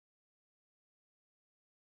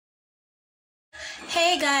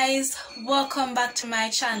Hey guys, welcome back to my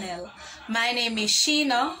channel. My name is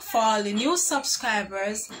Shena for all the new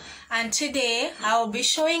subscribers, and today I will be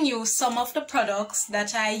showing you some of the products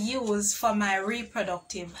that I use for my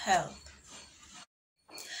reproductive health.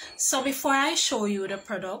 So before I show you the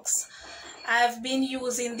products, I've been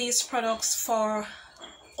using these products for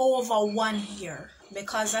over 1 year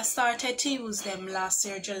because I started to use them last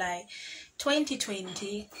year, July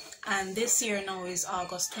 2020, and this year now is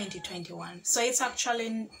August 2021. So it's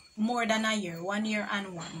actually more than a year, 1 year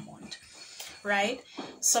and 1 month, right?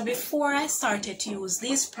 So before I started to use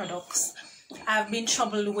these products, I've been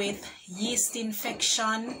troubled with yeast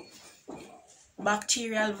infection,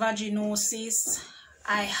 bacterial vaginosis.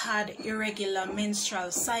 I had irregular menstrual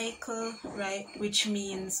cycle, right, which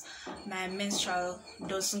means my menstrual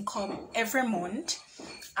doesn't come every month,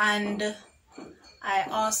 and I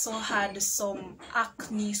also had some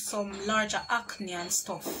acne, some larger acne and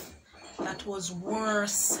stuff that was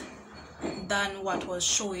worse than what was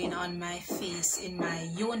showing on my face in my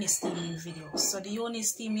Yoni steaming video. So the Yoni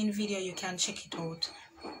steaming video, you can check it out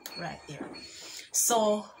right there.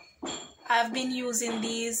 So I've been using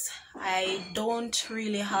these. I don't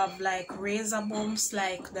really have like razor bumps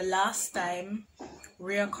like the last time.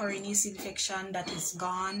 Reoccurring yeast infection that is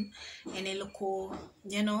gone, and a little,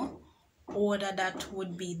 odor that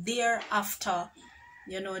would be there after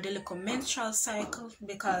the little menstrual cycle,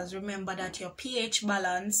 because remember that your pH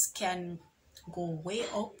balance can go way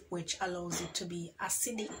up, which allows it to be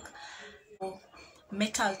acidic,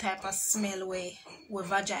 metal type of smell where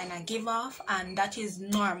vagina give off, and that is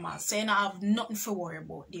normal, so you don't have nothing to worry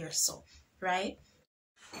about there. So right,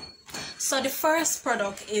 so the first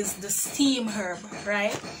product is the steam herb,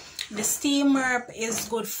 right? The steam herb is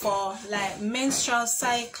good for like menstrual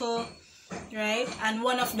cycle, right? And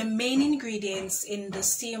one of the main ingredients in the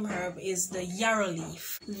steam herb is the yarrow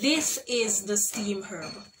leaf. This is the steam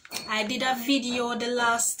herb. I did a video the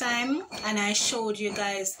last time and I showed you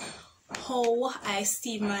guys how I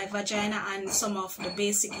steam my vagina and some of the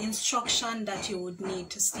basic instruction that you would need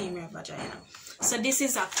to steam your vagina. So this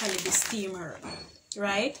is actually the steam herb,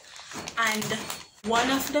 right? And one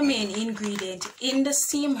of the main ingredients in the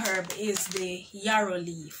steam herb is the yarrow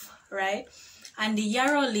leaf, right? And the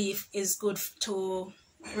yarrow leaf is good to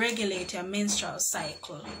regulate your menstrual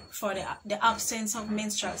cycle, for the absence of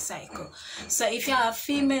menstrual cycle. So if you have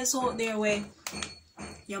females out there where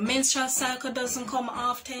your menstrual cycle doesn't come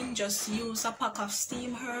often, just use a pack of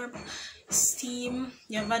steam herb, steam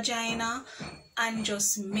your vagina, and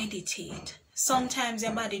just meditate. Sometimes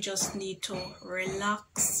your body just need to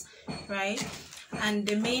relax, right? And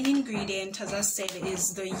the main ingredient, as I said,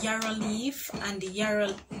 is the yarrow leaf, and the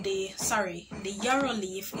yarrow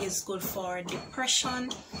leaf is good for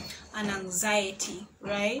depression and anxiety,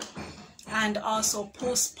 right? And also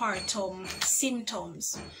postpartum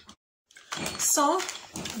symptoms. So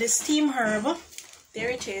the steam herb, there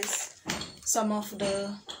it is. Some of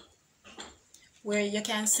the, where you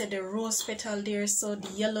can see the rose petal there, so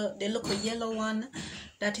the little yellow one,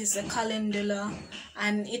 that is the calendula,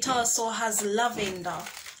 and it also has lavender.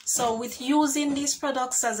 So with using these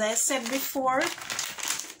products, as I said before,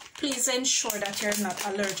 please ensure that you're not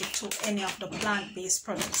allergic to any of the plant-based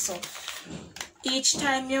products. So each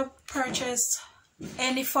time you purchase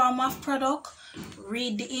any form of product,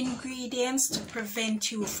 read the ingredients to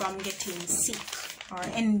prevent you from getting sick or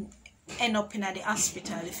end up in the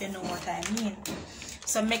hospital, if you know what I mean.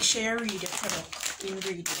 So make sure you read the product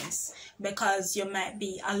ingredients, because you might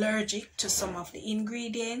be allergic to some of the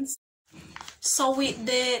ingredients. So with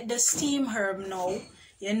the steam herb now,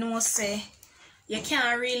 say you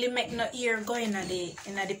can't really make no ear go in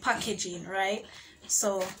the packaging, right?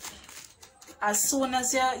 So as soon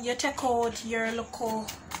as you take out your little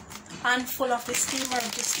handful of the steam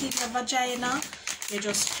herb to steam your vagina, you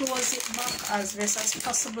just close it back as best as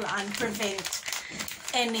possible and prevent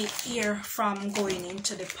any air from going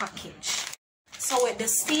into the package. So with the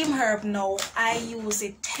steam herb now, I use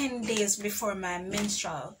it 10 days before my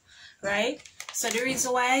menstrual, right? So the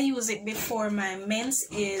reason why I use it before my mens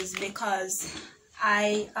is because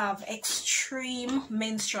I have extreme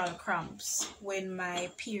menstrual cramps when my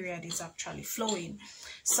period is actually flowing.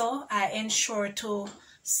 So I ensure to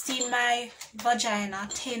steam my vagina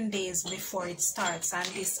 10 days before it starts, and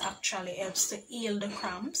this actually helps to heal the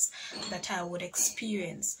cramps that I would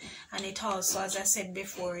experience. And it also, as I said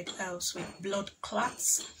before, it helps with blood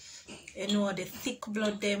clots. The thick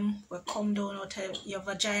blood them will come down out of your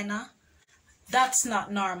vagina. That's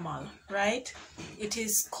not normal, right? It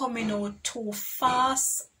is coming out too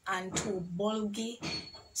fast and too bulgy,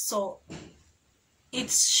 so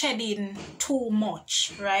it's shedding too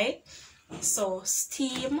much, right? So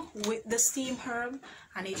steam with the steam herb,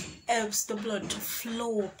 and it helps the blood to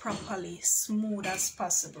flow properly, smooth as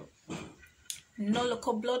possible. No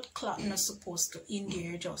local blood clot not supposed to in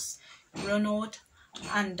there, just run out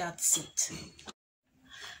and that's it.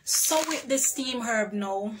 So with the steam herb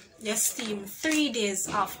now, you steam 3 days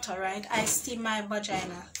after, right? I steam my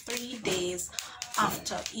vagina 3 days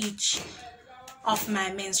after each of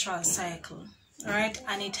my menstrual cycle, right?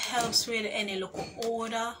 And it helps with any local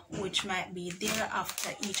odor which might be there after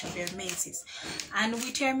each of your menses. And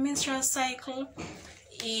with your menstrual cycle,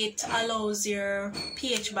 it allows your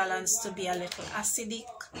pH balance to be a little acidic,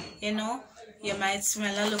 you know. You might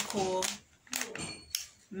smell a little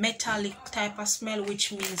metallic type of smell,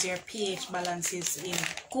 which means your pH balance is in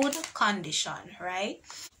good condition, right?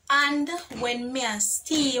 And when me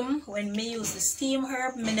steam, when me use the steam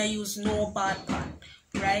herb, me not use no bad pan,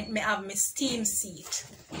 right? Me have my steam seat.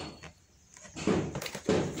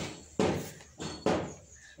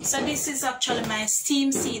 So this is actually my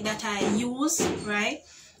steam seat that I use, right?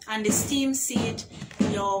 And the steam seat,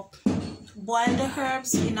 you boil the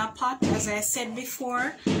herbs in a pot. As I said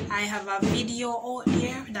before, I have a video out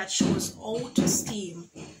there that shows how to steam,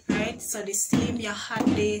 right? So the steam, you had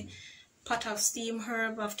the pot of steam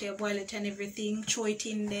herb after you boil it and everything, throw it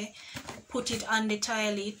in there, put it on the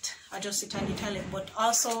toilet, adjust it on the toilet. But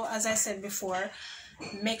also, as I said before,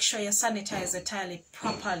 make sure you sanitize the toilet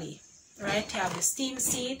properly, right? You have the steam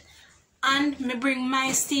seat, and me bring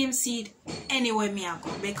my steam seat anywhere me I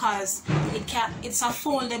go, because it's a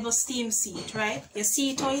foldable steam seat, right? You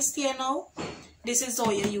see it how it's here now? This is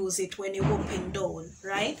how you use it when you open down,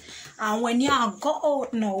 right? And when you go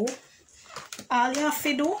out now, all you have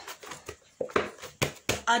to do,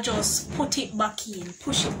 I just put it back in,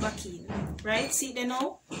 push it back in, right? See there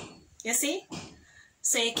now? You see?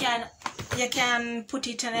 So you can put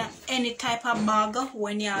it in any type of bag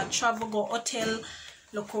when you travel, go hotel,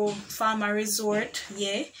 local farmer resort,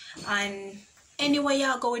 yeah. And anywhere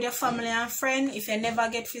you go with your family and friend, if you never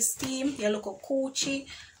get for steam, you look at coochie,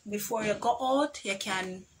 before you go out, you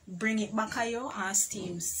can bring it back at you and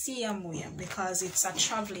steam same way, because it's a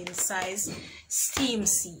traveling size steam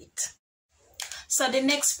seat. So the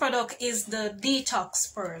next product is the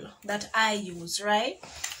Detox Pearl that I use, right?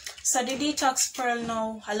 So the Detox Pearl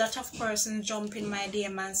now, a lot of persons jump in my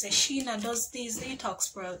DM and say, Shena, does these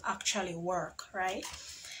Detox Pearls actually work, right?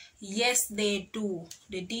 Yes, they do.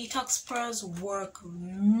 The Detox Pearls work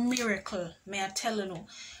miracle, may I tell you now.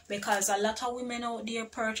 Because a lot of women out there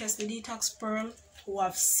purchase the Detox Pearl who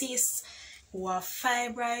have cysts, who have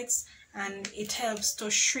fibroids, and it helps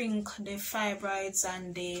to shrink the fibroids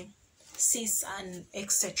and the cysts and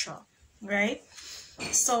etc. Right?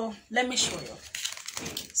 So let me show you.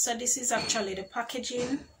 So this is actually the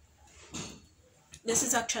packaging. This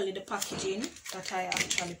is actually the packaging that I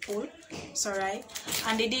actually pulled. So right,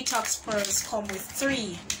 and the Detox Pearls come with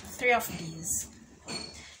three of these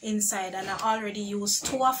inside, and I already used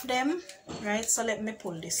 2 of them, right? So let me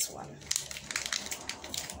pull this one,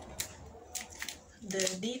 the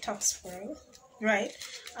Detox Pearl, right?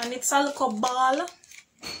 And it's a little ball.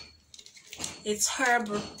 It's herb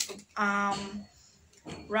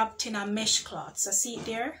wrapped in a mesh cloth. So see it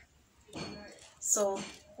there? So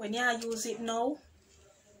when you use it now,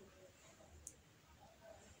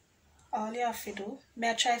 all you have to do, may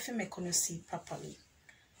I try to make you see properly.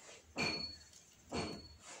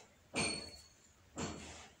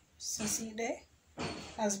 So see there?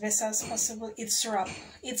 As best as possible, it's wrapped.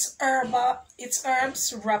 It's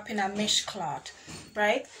herbs wrapped in a mesh cloth,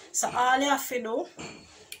 right? So all you have to do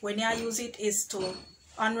when you use it is to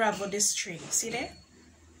unravel the string. See there?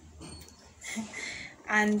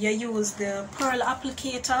 And you use the pearl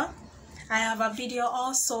applicator. I have a video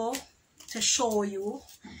also to show you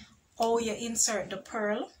how you insert the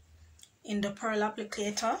pearl in the pearl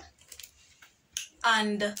applicator.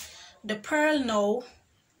 And the pearl now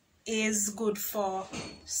is good for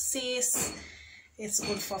cysts, it's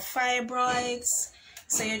good for fibroids.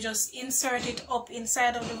 So you just insert it up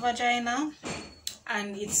inside of the vagina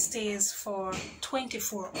and it stays for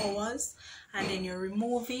 24 hours, and then you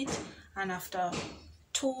remove it, and after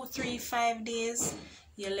 2, 3, 5 days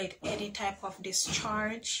you let any type of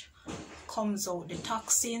discharge comes out. The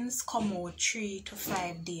toxins come out 3 to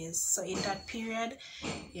 5 days. So in that period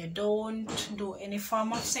you don't do any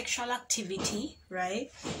form of sexual activity, right?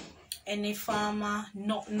 Any form of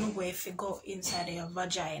nothing where if you go inside your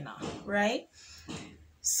vagina, right?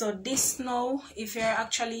 So this now, if you're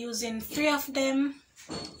actually using 3 of them,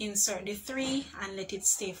 insert the 3 and let it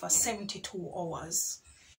stay for 72 hours.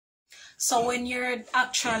 So when you're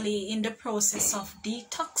actually in the process of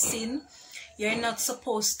detoxing, you're not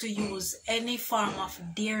supposed to use any form of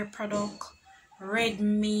dairy product, red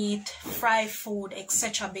meat, fried food,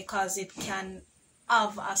 etc., because it can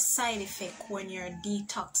have a side effect when you're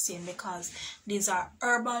detoxing, because these are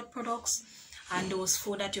herbal products, and those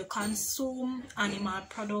food that you consume, animal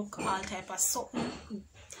product, all type of something,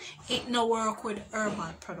 it no work with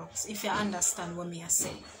herbal products, if you understand what me I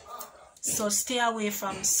say. So stay away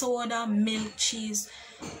from soda, milk, cheese,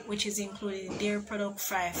 which is including dairy product,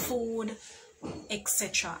 fried food,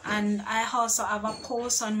 etc. And I also have a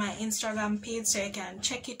post on my Instagram page, so you can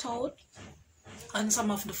check it out, on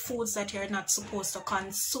some of the foods that you're not supposed to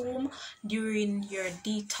consume during your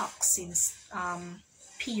detoxing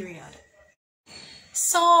period.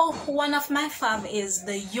 So one of my fav is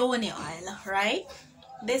the Yoni oil, right?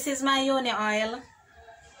 This is my Yoni oil.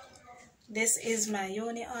 This is my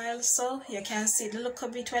Yoni oil, so you can see the look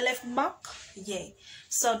of it we left back. Yeah,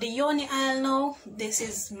 so the Yoni oil now, this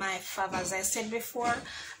is my fav. As I said before,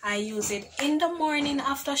 I use it in the morning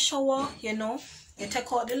after shower. You know, you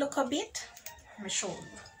take out the look of it. Let me show you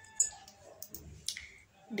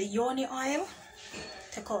the Yoni oil.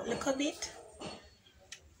 Take out the look of it.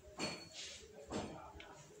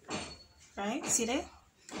 Right, see there?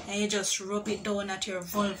 And you just rub it down at your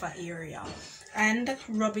vulva area, and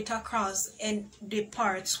rub it across in the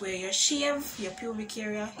parts where you shave, your pubic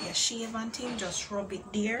area, your shave and thing. Just rub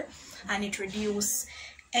it there, and it reduce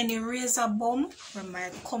any razor bump that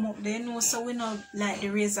might come up there. No, so we not like the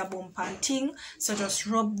razor bump and thing, so just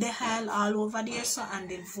rub the oil all over there, so, and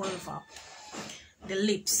the vulva, the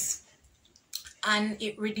lips, and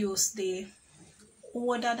it reduce the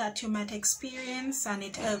odor that you might experience, and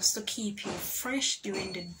it helps to keep you fresh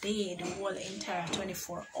during the day, the whole entire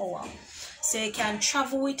 24 hours. So you can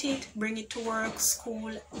travel with it, bring it to work,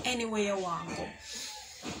 school, anywhere you want to go.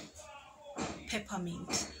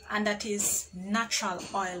 Peppermint, and that is natural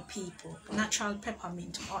oil, people, natural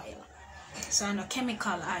peppermint oil, so no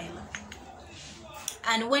chemical oil.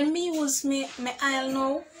 And when me use my oil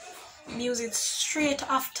now, me use it straight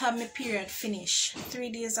after my period finish. 3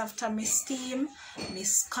 days after me steam, me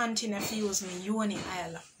continue to use my Yoni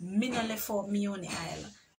oil. Me no left out my Yoni oil.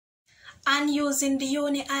 And using the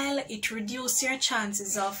Yoni oil, it reduces your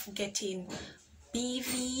chances of getting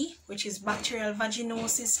BV, which is bacterial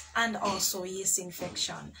vaginosis, and also yeast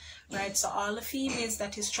infection, right? So all the females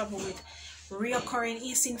that is trouble with reoccurring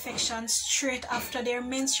yeast infection straight after their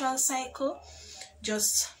menstrual cycle,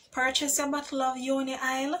 just purchase a bottle of Yoni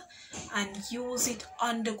oil and use it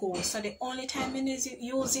on the go. So the only time you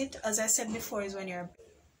use it, as I said before, is when you're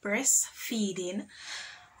breastfeeding,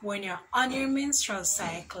 when you're on your menstrual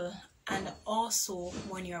cycle, and also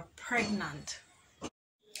when you're pregnant.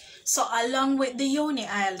 So along with the Yoni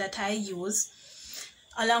oil that I use,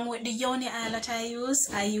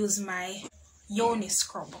 I use my Yoni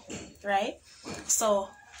scrub, right? So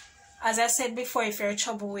as I said before, if you're in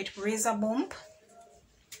trouble with razor bump,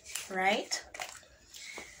 right,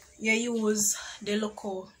 you use the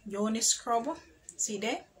local Yoni scrub. See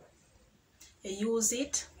there? You use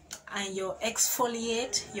it and you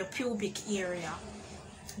exfoliate your pubic area.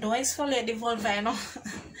 Don't exfoliate the vulva, you know.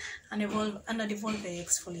 And the vulva, under the vulva you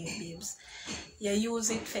exfoliate, babes. You use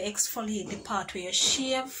it to exfoliate the part where you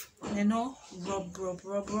shave, you know,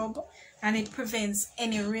 rub, and it prevents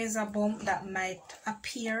any razor bump that might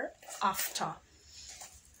appear after.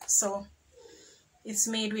 So it's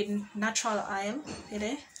made with natural oil, you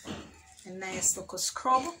know, a nice little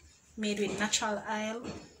scrub made with natural oil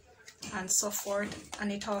and so forth,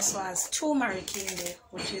 and it also has turmeric in there,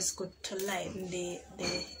 which is good to lighten the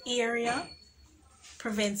area,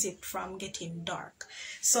 prevents it from getting dark.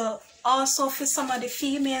 So also for some of the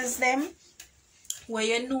females them, where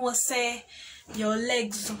you know say your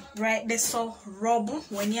legs right there so rub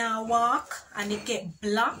when you walk and it get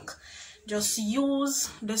black, just use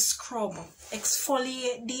the scrub,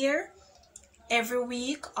 exfoliate there every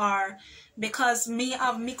week, or because me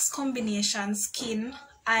have mixed combination skin,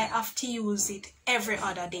 I have to use it every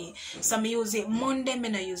other day. So me use it Monday, me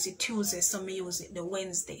not use it Tuesday, so me use it the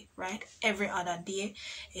Wednesday, right? Every other day.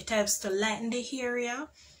 It helps to lighten the area,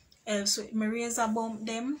 helps with my razor bump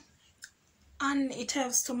them, and it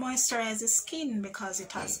helps to moisturize the skin because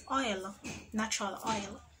it has oil, natural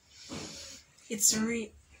oil. It's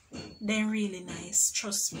really nice,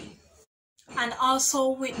 trust me. And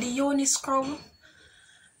also with the Yoni scrub,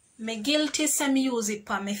 me guilty say me use it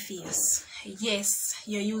for my face. Yes,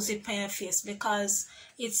 you use it for your face because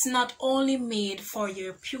it's not only made for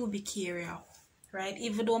your pubic area, right?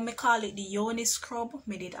 Even though me call it the Yoni scrub,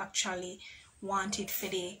 me did actually want it for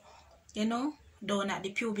the, you know, down at the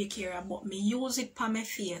pubic area, but me use it for my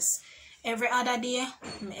face. Every other day,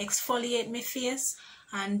 me exfoliate my face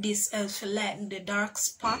and this helps to lighten the dark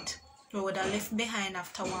spot we would have left behind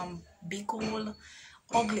after one big old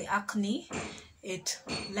ugly acne. It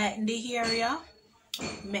lighten the area,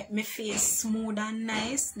 make my face smooth and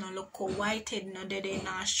nice, no look how whited, no dead in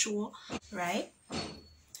our show, right?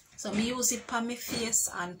 So me use it for my face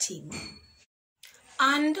and team.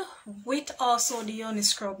 And with also the Yoni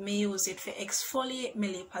scrub, me use it for exfoliate my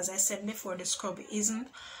lip. As I said before, the scrub isn't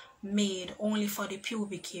made only for the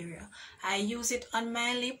pubic area. I use it on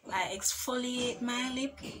my lip, I exfoliate my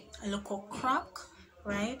lip, look how crack,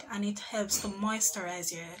 right? And it helps to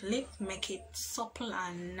moisturize your lip, make it supple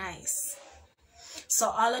and nice. So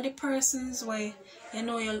all of the persons where you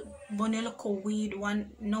know you look weed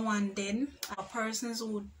now and then, persons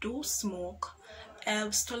who do smoke,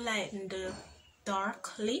 helps to lighten the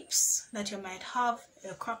dark lips that you might have,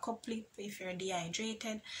 a crack up lip if you're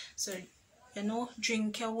dehydrated. So you know,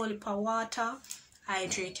 drink your whole heap of water,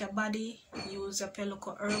 hydrate your body, use up your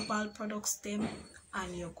local herbal products them,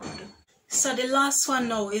 and you're good. So the last one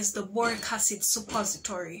now is the boric acid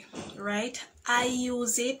suppository, right? I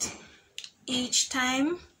use it each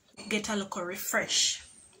time, get a local refresh,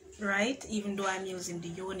 right? Even though I'm using the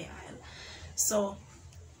Yoni oil. So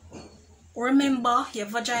remember, your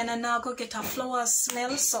vagina now go get a flower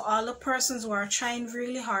smell. So all the persons who are trying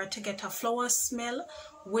really hard to get a flower smell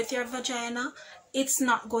with your vagina, it's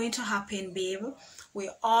not going to happen, babe. We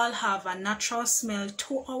all have a natural smell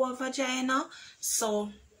to our vagina,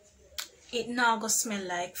 so it now go smell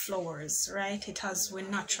like flowers, right? It has a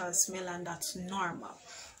natural smell and that's normal,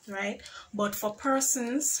 right? But for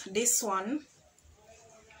persons, this one,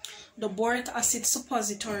 the boric acid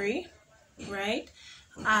suppository, right?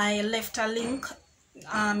 I left a link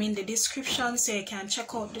in the description so you can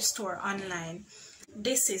check out the store online.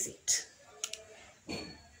 This is it.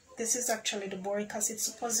 This is actually the boric acid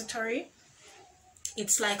suppository.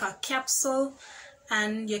 It's like a capsule,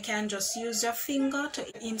 and you can just use your finger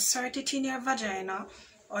to insert it in your vagina,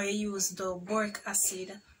 or you use the boric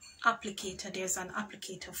acid applicator. There's an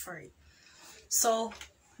applicator for it. So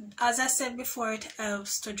as I said before, it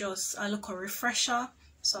helps to just a local refresher.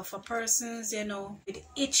 So for persons, you know, with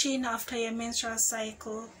itching after your menstrual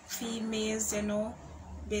cycle, females, you know,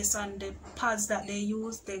 based on the pads that they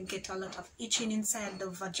use, they get a lot of itching inside the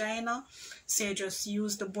vagina. So you just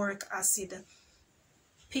use the boric acid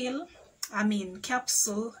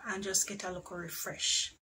capsule, and just get a local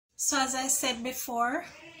refresh. So as I said before,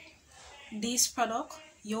 these products,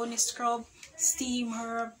 Yoni scrub, steam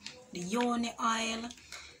herb, the Yoni oil,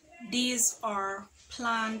 these are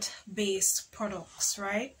plant-based products,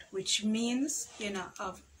 right? Which means you don't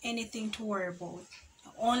have anything to worry about.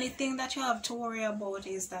 The only thing that you have to worry about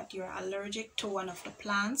is that you're allergic to one of the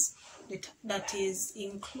plants that is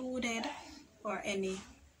included, or any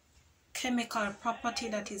chemical property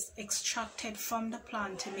that is extracted from the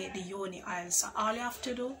plant to make the Yoni oil. So all you have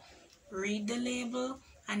to do, read the label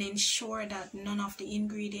and ensure that none of the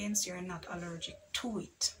ingredients, you're not allergic to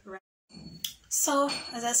it, right? So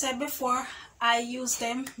as I said before, I used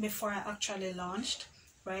them before I actually launched,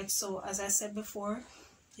 right? So as I said before,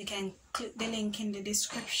 you can click the link in the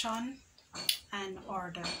description and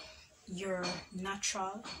order your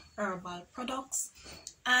natural herbal products,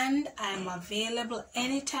 and I'm available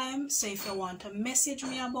anytime. So if you want to message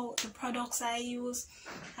me about the products I use,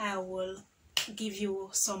 I will give you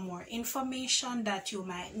some more information that you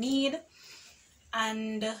might need,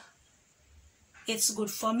 and it's good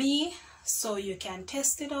for me, so you can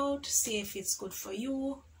test it out, see if it's good for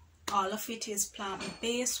you. All of it is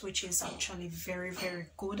plant-based, which is actually very, very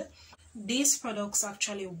good. These products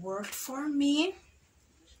actually worked for me,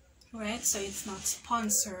 right? So it's not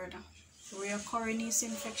sponsored. Recurring yeast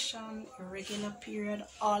infection, irregular period,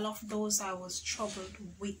 all of those I was troubled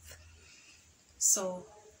with. So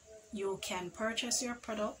you can purchase your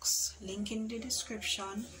products, link in the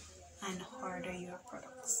description, and order your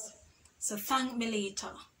products. So thank me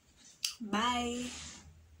later. Bye.